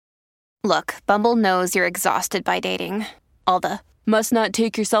Look, Bumble knows you're exhausted by dating. All the must not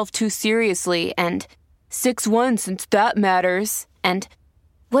take yourself too seriously and 6'1" since that matters. And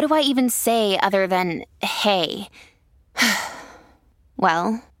what do I even say other than, hey?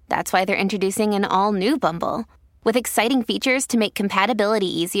 Well, that's why they're introducing an all-new Bumble with exciting features to make compatibility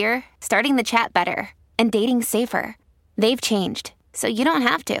easier, starting the chat better, and dating safer. They've changed, so you don't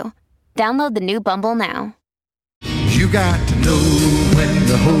have to. Download the new Bumble now. You got to know when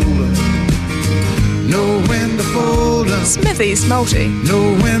to hold up, know when to fold up. Smithy's multi.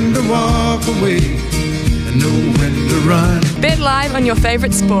 Know when to walk away, and know when to run. Bet live on your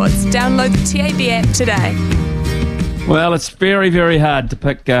favourite sports. Download the TAB app today. Well, it's very, very hard to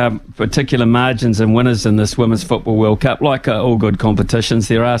pick particular margins and winners in this Women's Football World Cup. Like all good competitions,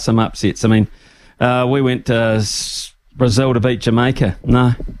 there are some upsets. I mean, we went to Brazil to beat Jamaica.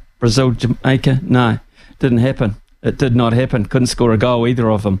 No. Brazil, Jamaica? No. Didn't happen. It did not happen. Couldn't score a goal,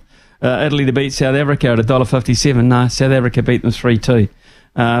 either of them. Italy to beat South Africa at $1.57. No, South Africa beat them 3-2.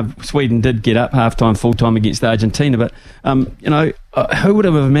 Sweden did get up half-time, full-time against Argentina. But, who would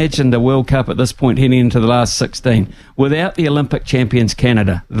have imagined a World Cup at this point heading into the last 16? Without the Olympic champions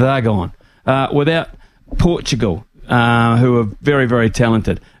Canada, they're gone. Without Portugal, who are very, very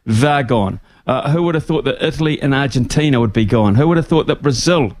talented, they're gone. Who would have thought that Italy and Argentina would be gone? Who would have thought that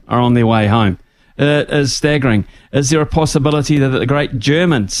Brazil are on their way home? It is staggering. Is there a possibility that the great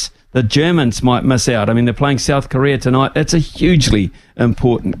Germans might miss out? I mean, they're playing South Korea tonight. It's a hugely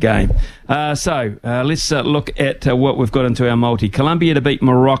important game. So let's look at what we've got into our multi. Colombia to beat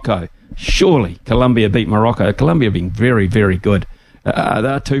Morocco. Surely Colombia beat Morocco. Colombia have been very, very good.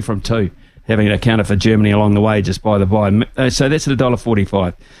 They're 2 from 2, having accounted for Germany along the way, just by the by. So that's at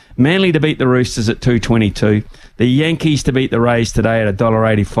 $1.45. Manly to beat the Roosters at $2.22. The Yankees to beat the Rays today at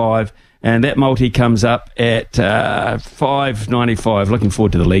 $1.85. And that multi comes up at $5.95. Looking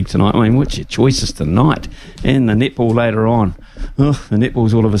forward to the league tonight. I mean, what's your choices tonight? And the netball later on. The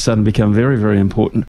netball's all of a sudden become very, very important.